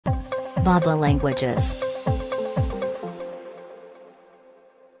bab.la languages.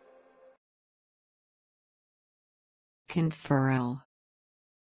 CONFERRAL.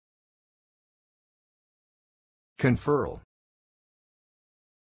 CONFERRAL.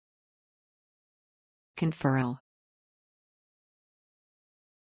 CONFERRAL.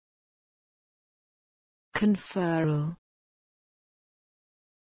 CONFERRAL.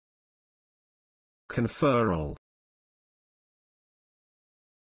 CONFERRAL.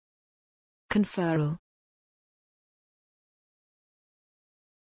 CONFERRAL.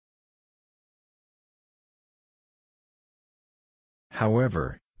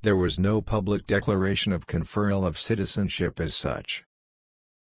 However, there was no public declaration of conferral of citizenship as such.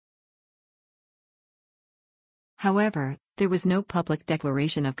 However, there was no public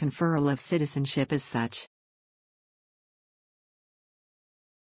declaration of conferral of citizenship as such.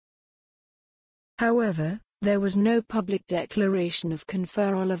 However, there was no public declaration of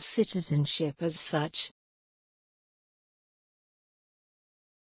conferral of citizenship as such.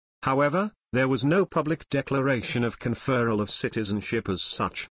 However, there was no public declaration of conferral of citizenship as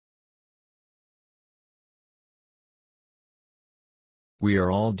such. We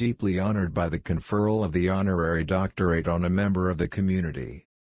are all deeply honored by the conferral of the honorary doctorate on a member of the community.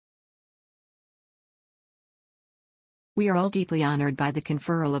 We are all deeply honored by the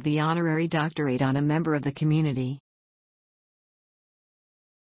conferral of the honorary doctorate on a member of the community.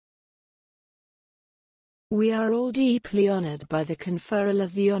 We are all deeply honored by the conferral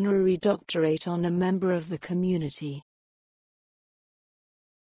of the honorary doctorate on a member of the community.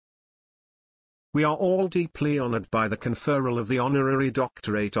 We are all deeply honored by the conferral of the honorary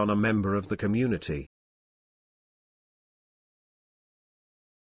doctorate on a member of the community.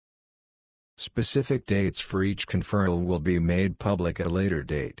 Specific dates for each conferral will be made public at a later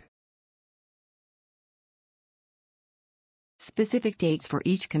date. Specific dates for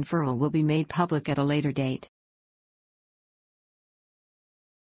each conferral will be made public at a later date.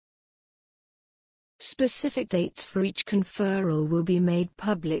 Specific dates for each conferral will be made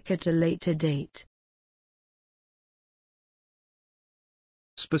public at a later date.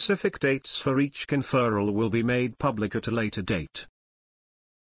 Specific dates for each conferral will be made public at a later date.